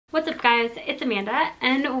What's up guys, it's Amanda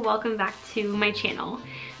and welcome back to my channel.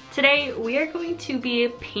 Today we are going to be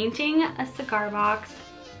painting a cigar box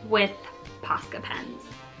with Posca pens.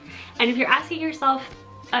 And if you're asking yourself,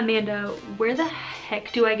 Amanda, where the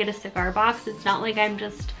heck do I get a cigar box? It's not like I'm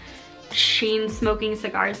just chain smoking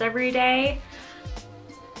cigars every day.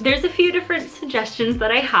 There's a few different suggestions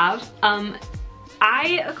that I have.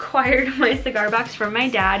 I acquired my cigar box from my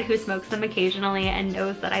dad, who smokes them occasionally and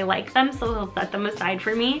knows that I like them, so he'll set them aside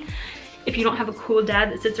for me. If you don't have a cool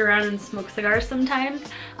dad that sits around and smokes cigars sometimes,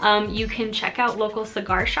 you can check out local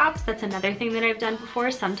cigar shops. That's another thing that I've done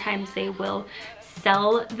before. Sometimes they will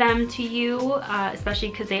sell them to you,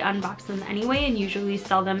 especially because they unbox them anyway and usually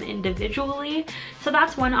sell them individually. So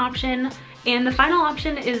that's one option. And the final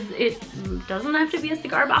option is it doesn't have to be a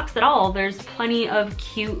cigar box at all. There's plenty of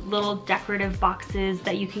cute little decorative boxes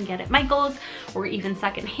that you can get at Michael's or even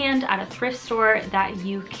secondhand at a thrift store that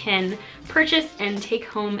you can purchase and take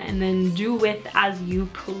home and then do with as you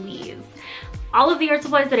please. All of the art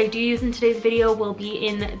supplies that I do use in today's video will be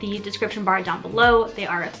in the description bar down below. They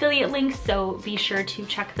are affiliate links, so be sure to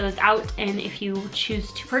check those out. And if you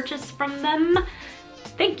choose to purchase from them,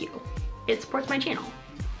 thank you. It supports my channel,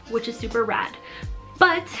 which is super rad.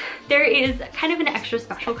 But there is kind of an extra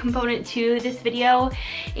special component to this video,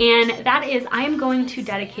 and that is I am going to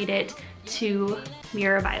dedicate it to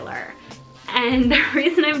Mira Weiler. And the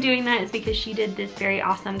reason I'm doing that is because she did this very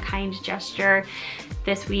awesome kind gesture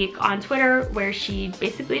this week on Twitter where she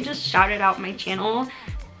basically just shouted out my channel,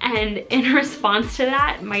 and in response to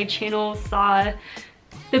that, my channel saw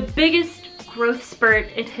the biggest growth spurt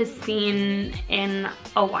it has seen in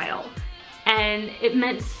a while. And it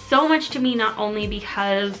meant so much to me, not only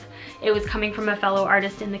because it was coming from a fellow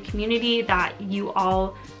artist in the community that you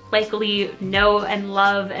all likely know and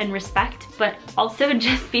love and respect, but also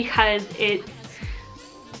just because it's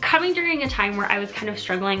coming during a time where I was kind of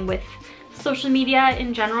struggling with social media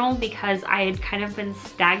in general because I had kind of been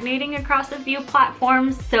stagnating across a few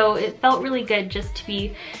platforms. So it felt really good just to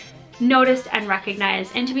be noticed and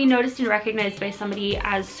recognized, and to be noticed and recognized by somebody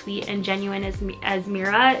as sweet and genuine as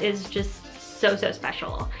Mira is just so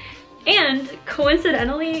special. And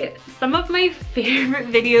coincidentally, some of my favorite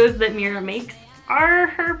videos that Mira makes are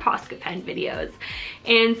her Posca Pen videos.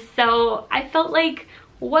 And so I felt like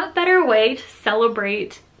what better way to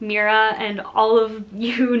celebrate Mira and all of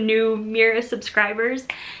you new Mira subscribers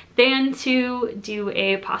than to do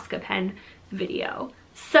a Posca Pen video.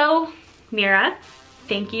 So Mira,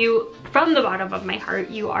 thank you from the bottom of my heart.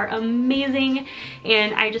 You are amazing,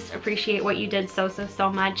 and I just appreciate what you did so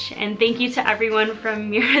much. And thank you to everyone from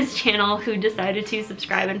Mira's channel who decided to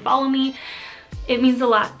subscribe and follow me. It means a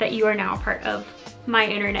lot that you are now a part of my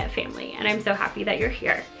internet family, and I'm so happy that you're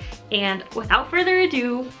here. And without further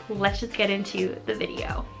ado, let's just get into the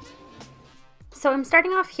video. So I'm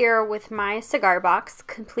starting off here with my cigar box,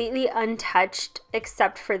 completely untouched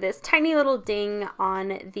except for this tiny little ding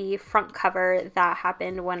on the front cover that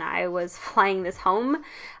happened when I was flying this home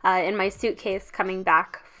in my suitcase coming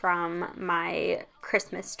back from my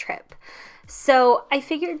Christmas trip. So I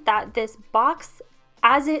figured that this box,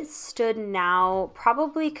 as it stood now,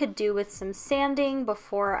 probably could do with some sanding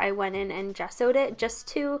before I went in and gessoed it, just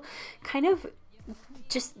to kind of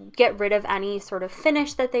just get rid of any sort of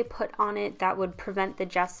finish that they put on it that would prevent the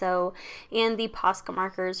gesso and the Posca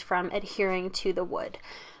markers from adhering to the wood.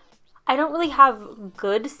 I don't really have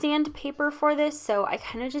good sandpaper for this, so I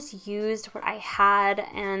kind of just used what I had,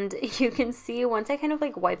 and you can see once I kind of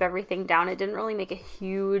like wipe everything down, it didn't really make a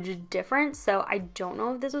huge difference. So I don't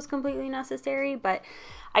know if this was completely necessary, but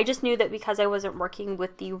I just knew that because I wasn't working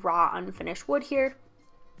with the raw unfinished wood here,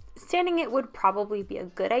 sanding it would probably be a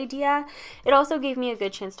good idea. It also gave me a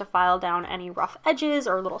good chance to file down any rough edges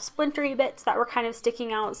or little splintery bits that were kind of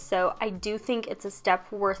sticking out. So I do think it's a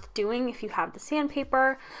step worth doing if you have the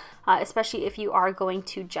sandpaper, especially if you are going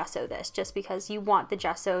to gesso this, just because you want the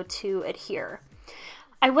gesso to adhere.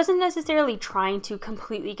 I wasn't necessarily trying to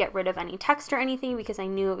completely get rid of any text or anything because I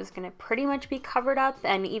knew it was going to pretty much be covered up,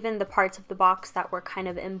 and even the parts of the box that were kind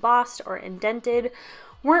of embossed or indented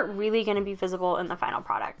weren't really going to be visible in the final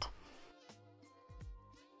product.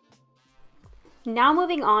 Now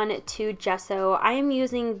moving on to gesso, I am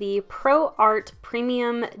using the Pro Art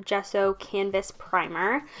Premium Gesso Canvas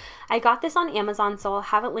Primer. I got this on Amazon, so I'll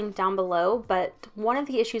have it linked down below, but one of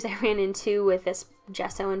the issues I ran into with this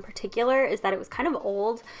gesso in particular is that it was kind of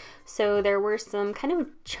old, so there were some kind of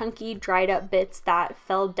chunky dried up bits that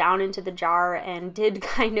fell down into the jar and did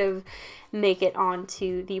kind of make it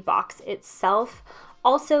onto the box itself.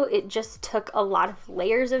 Also, it just took a lot of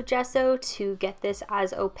layers of gesso to get this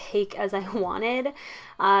as opaque as I wanted.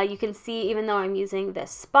 You can see, even though I'm using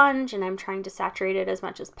this sponge and I'm trying to saturate it as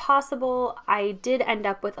much as possible, I did end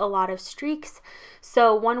up with a lot of streaks.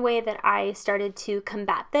 So one way that I started to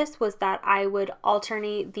combat this was that I would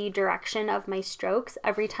alternate the direction of my strokes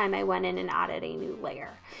every time I went in and added a new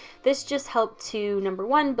layer. This just helped to, number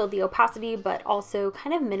one, build the opacity, but also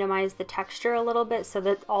kind of minimize the texture a little bit so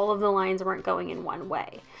that all of the lines weren't going in one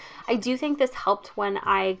way. I do think this helped when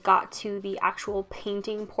I got to the actual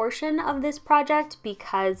painting portion of this project,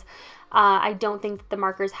 because I don't think that the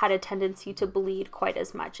markers had a tendency to bleed quite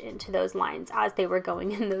as much into those lines as they were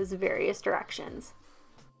going in those various directions.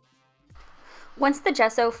 Once the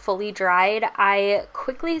gesso fully dried, I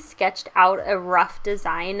quickly sketched out a rough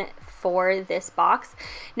design for this box.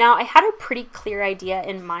 Now, I had a pretty clear idea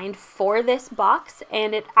in mind for this box,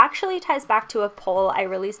 and it actually ties back to a poll I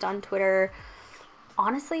released on Twitter,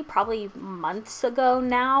 honestly, probably months ago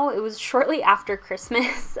now. It was shortly after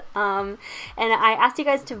Christmas, and I asked you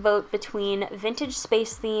guys to vote between vintage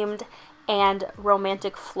space themed and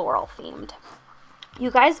romantic floral themed. You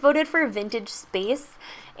guys voted for vintage space,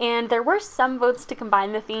 and there were some votes to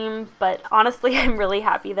combine the theme, but honestly, I'm really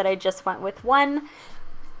happy that I just went with one.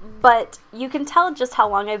 But you can tell just how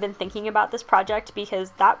long I've been thinking about this project,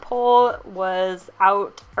 because that poll was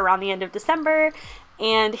out around the end of December,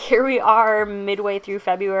 and here we are midway through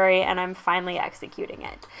February, and I'm finally executing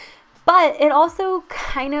it. But it also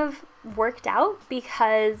kind of worked out,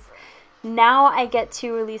 because now I get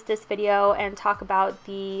to release this video and talk about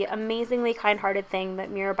the amazingly kind-hearted thing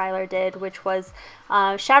that Mira Byler did, which was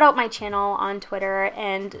shout out my channel on Twitter.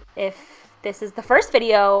 And if this is the first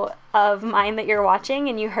video of mine that you're watching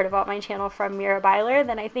and you heard about my channel from Mira Byler,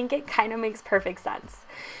 then I think it kind of makes perfect sense.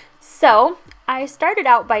 So I started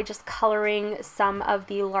out by just coloring some of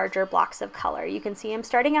the larger blocks of color. You can see I'm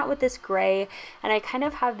starting out with this gray, and I kind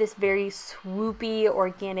of have this very swoopy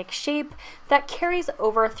organic shape that carries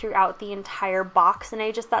over throughout the entire box, and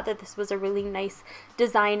I just thought that this was a really nice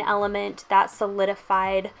design element that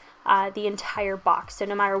solidified the entire box. So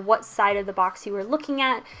no matter what side of the box you were looking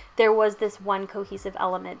at, there was this one cohesive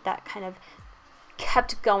element that kind of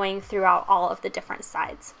kept going throughout all of the different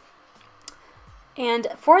sides. And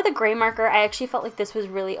for the gray marker, I actually felt like this was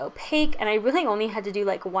really opaque, and I really only had to do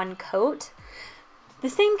like one coat. The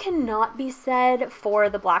same cannot be said for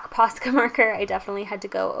the black Posca marker. I definitely had to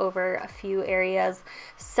go over a few areas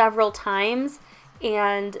several times,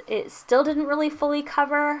 and it still didn't really fully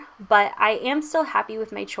cover, but I am still happy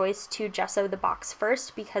with my choice to gesso the box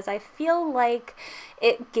first, because I feel like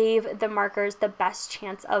it gave the markers the best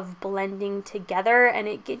chance of blending together, and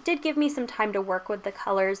it did give me some time to work with the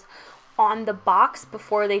colors on the box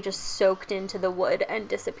before they just soaked into the wood and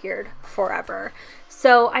disappeared forever.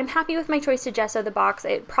 So I'm happy with my choice to gesso the box.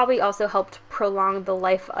 It probably also helped prolong the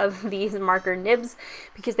life of these marker nibs,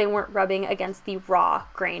 because they weren't rubbing against the raw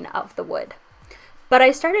grain of the wood. But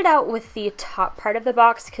I started out with the top part of the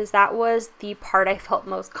box, because that was the part I felt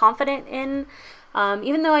most confident in.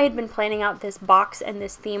 Even though I had been planning out this box and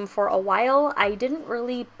this theme for a while, I didn't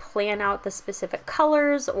really plan out the specific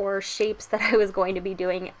colors or shapes that I was going to be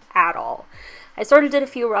doing at all. I sort of did a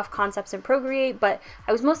few rough concepts in Procreate, but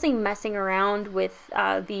I was mostly messing around with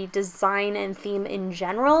the design and theme in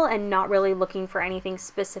general, and not really looking for anything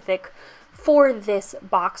specific for this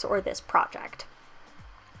box or this project.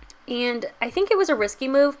 And I think it was a risky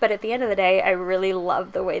move, but at the end of the day, I really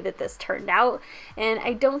loved the way that this turned out. And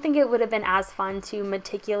I don't think it would have been as fun to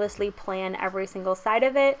meticulously plan every single side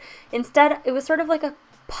of it. Instead, it was sort of like a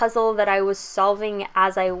puzzle that I was solving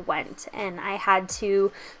as I went, and I had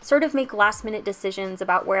to sort of make last-minute decisions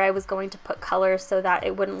about where I was going to put colors so that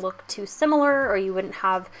it wouldn't look too similar, or you wouldn't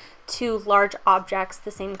have two large objects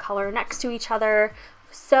the same color next to each other.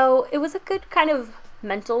 So it was a good kind of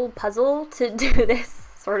mental puzzle to do this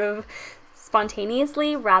sort of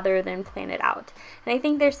spontaneously rather than plan it out. And I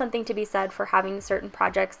think there's something to be said for having certain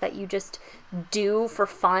projects that you just do for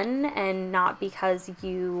fun and not because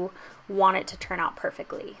you want it to turn out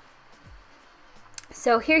perfectly.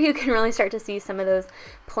 So here you can really start to see some of those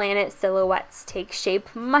planet silhouettes take shape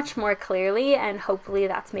much more clearly, and hopefully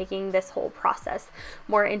that's making this whole process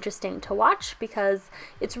more interesting to watch, because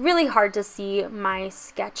it's really hard to see my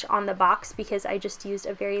sketch on the box because I just used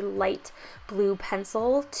a very light blue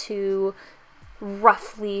pencil to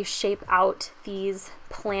roughly shape out these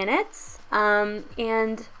planets,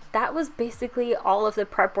 and that was basically all of the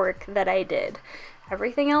prep work that I did.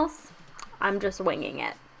 Everything else, I'm just winging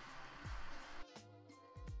it.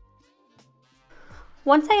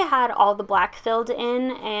 Once I had all the black filled in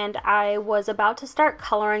and I was about to start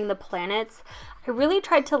coloring the planets, I really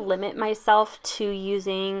tried to limit myself to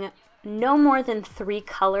using no more than 3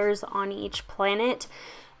 colors on each planet.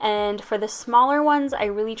 And for the smaller ones, I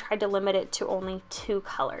really tried to limit it to only 2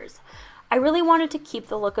 colors. I really wanted to keep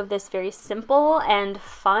the look of this very simple and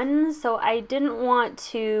fun, so I didn't want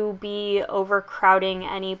to be overcrowding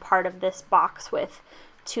any part of this box with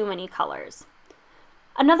too many colors.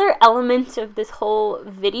 Another element of this whole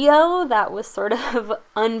video that was sort of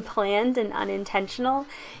unplanned and unintentional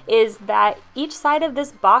is that each side of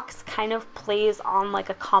this box kind of plays on like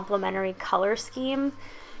a complementary color scheme.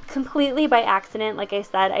 Completely by accident, like I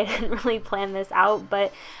said, I didn't really plan this out,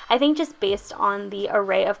 but I think just based on the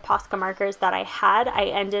array of Posca markers that I had, I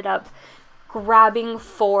ended up grabbing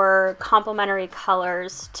 4 complementary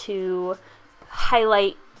colors to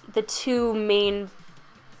highlight the 2 main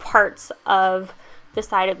parts of the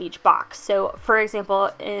side of each box. So for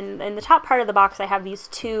example, in the top part of the box I have these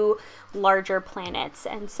 2 larger planets,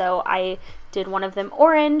 and so I did one of them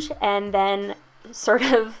orange and then sort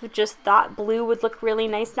of just thought blue would look really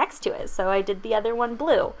nice next to it, so I did the other one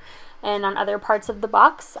blue. And on other parts of the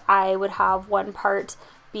box I would have one part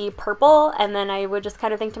be purple, and then I would just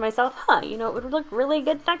kind of think to myself, you know, it would look really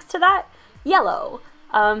good next to that? Yellow.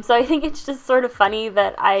 So I think it's just sort of funny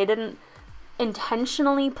that I didn't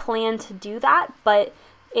intentionally plan to do that, but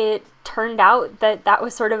it turned out that that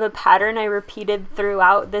was sort of a pattern I repeated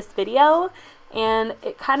throughout this video, and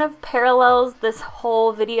it kind of parallels this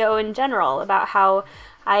whole video in general about how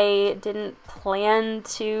I didn't plan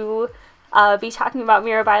to be talking about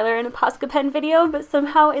Mirrorbyler in a Posca Pen video, but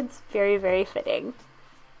somehow it's very, very fitting.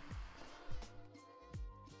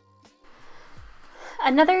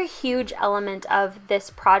 Another huge element of this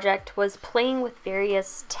project was playing with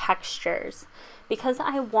various textures. Because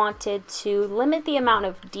I wanted to limit the amount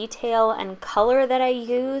of detail and color that I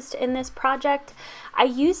used in this project, I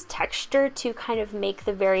used texture to kind of make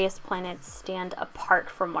the various planets stand apart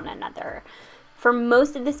from one another. For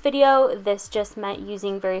most of this video, this just meant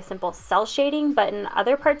using very simple cell shading, but in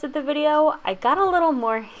other parts of the video, I got a little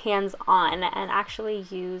more hands-on and actually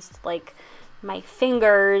used like my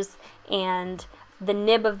fingers and the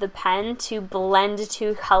nib of the pen to blend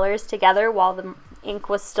 2 colors together while the ink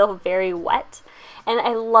was still very wet. And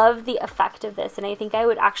I love the effect of this, and I think I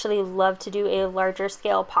would actually love to do a larger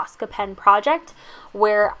scale Posca Pen project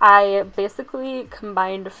where I basically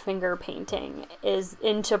combined finger painting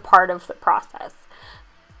into part of the process.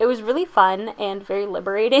 It was really fun and very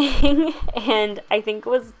liberating, and I think it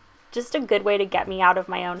was just a good way to get me out of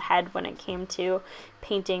my own head when it came to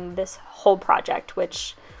painting this whole project,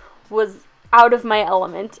 which was out of my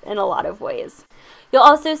element in a lot of ways. You'll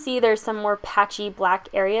also see there's some more patchy black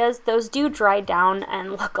areas. Those do dry down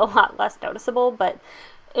and look a lot less noticeable, but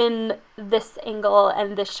in this angle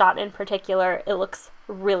and this shot in particular, it looks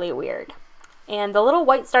really weird. And the little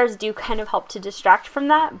white stars do kind of help to distract from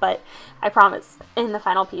that, but I promise in the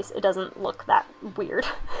final piece it doesn't look that weird.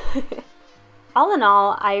 All in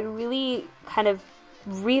all, I really kind of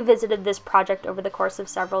revisited this project over the course of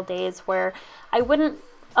several days where I wouldn't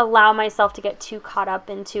allow myself to get too caught up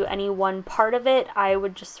into any one part of it. I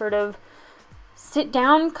would just sort of sit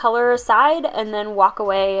down, color aside, and then walk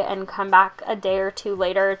away and come back a day or 2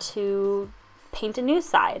 later to paint a new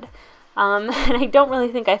side. And I don't really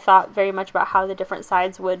think I thought very much about how the different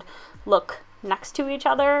sides would look next to each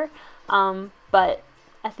other, but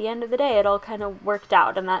at the end of the day it all kind of worked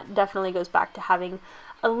out, and that definitely goes back to having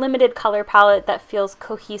a limited color palette that feels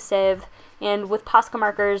cohesive. And with Posca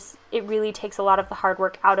markers, it really takes a lot of the hard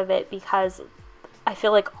work out of it because I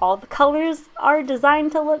feel like all the colors are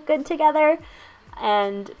designed to look good together,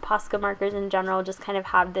 and Posca markers in general just kind of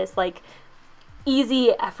have this like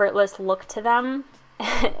easy, effortless look to them,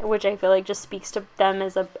 which I feel like just speaks to them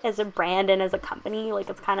as a brand and as a company. Like,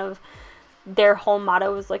 it's kind of their whole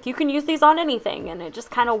motto is like, you can use these on anything, and it just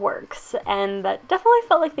kind of works, and that definitely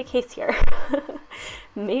felt like the case here.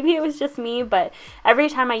 Maybe it was just me, but every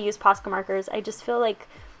time I use Posca markers, I just feel like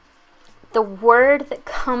the word that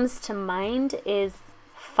comes to mind is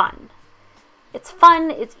fun. It's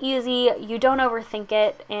fun, it's easy, you don't overthink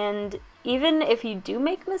it, and even if you do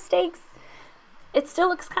make mistakes, it still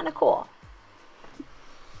looks kind of cool.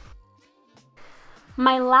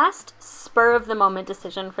 My last spur-of-the-moment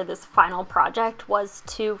decision for this final project was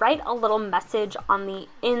to write a little message on the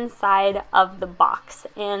inside of the box,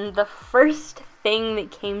 and the first thing that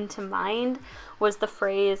came to mind was the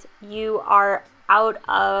phrase, "You are out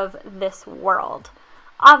of this world."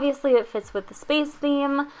 Obviously it fits with the space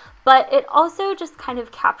theme, but it also just kind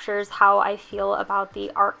of captures how I feel about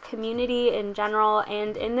the art community in general,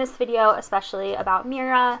 and in this video especially about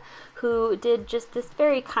Mira, who did just this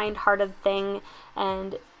very kind-hearted thing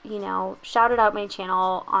and, you know, shouted out my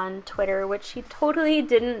channel on Twitter, which she totally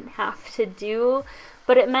didn't have to do,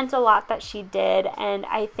 but it meant a lot that she did. And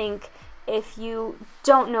I think if you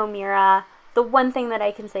don't know Mira, the one thing that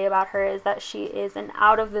I can say about her is that she is an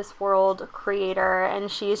out-of-this-world creator,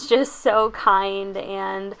 and she's just so kind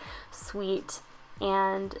and sweet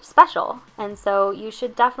and special. And so you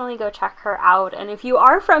should definitely go check her out. And if you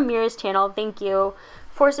are from Mira's channel, thank you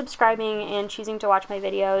for subscribing and choosing to watch my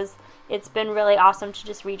videos. It's been really awesome to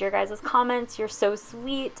just read your guys' comments. You're so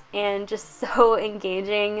sweet and just so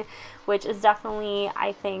engaging, which is definitely,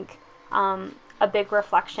 I think, a big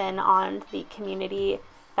reflection on the community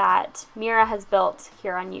that Mira has built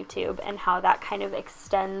here on YouTube and how that kind of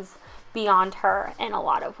extends beyond her in a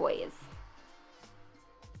lot of ways.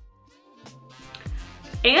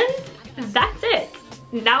 And that's it.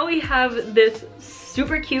 Now we have this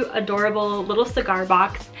super cute, adorable little cigar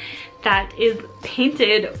box that is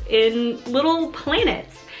painted in little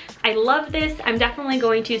planets. I love this. I'm definitely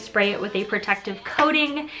going to spray it with a protective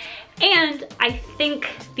coating, and I think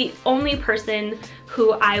the only person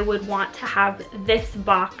who I would want to have this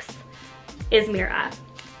box is Mira.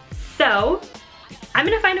 So I'm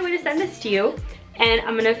gonna find a way to send this to you, and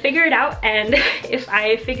I'm gonna figure it out, and if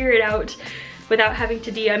I figure it out without having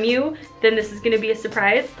to DM you, then this is gonna be a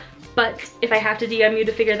surprise. But if I have to DM you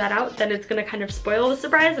to figure that out, then it's gonna kind of spoil the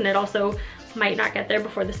surprise, and it also might not get there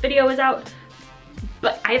before this video is out.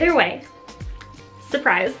 But either way,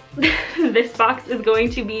 surprise, this box is going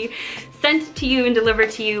to be sent to you and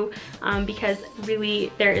delivered to you because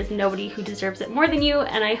really there is nobody who deserves it more than you,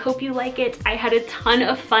 and I hope you like it. I had a ton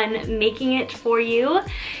of fun making it for you.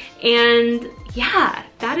 And yeah,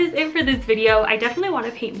 that is it for this video. I definitely want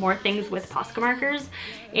to paint more things with Posca markers,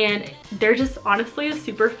 and they're just honestly a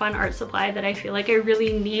super fun art supply that I feel like I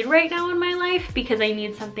really need right now in my life, because I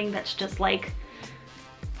need something that's just like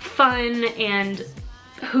fun, and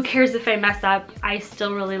who cares if I mess up, I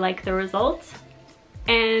still really like the results.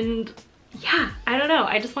 And yeah, I don't know,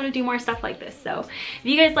 I just want to do more stuff like this. So if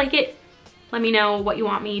you guys like it, let me know what you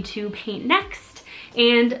want me to paint next,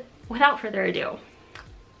 and without further ado,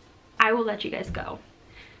 I will let you guys go,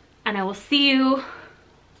 and I will see you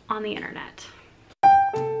on the internet.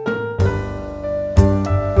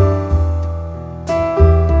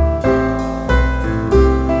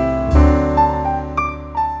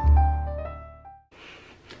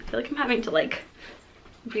 I feel like I'm having to like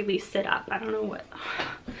really sit up. I don't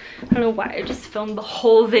know why. I just filmed the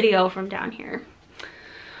whole video from down here.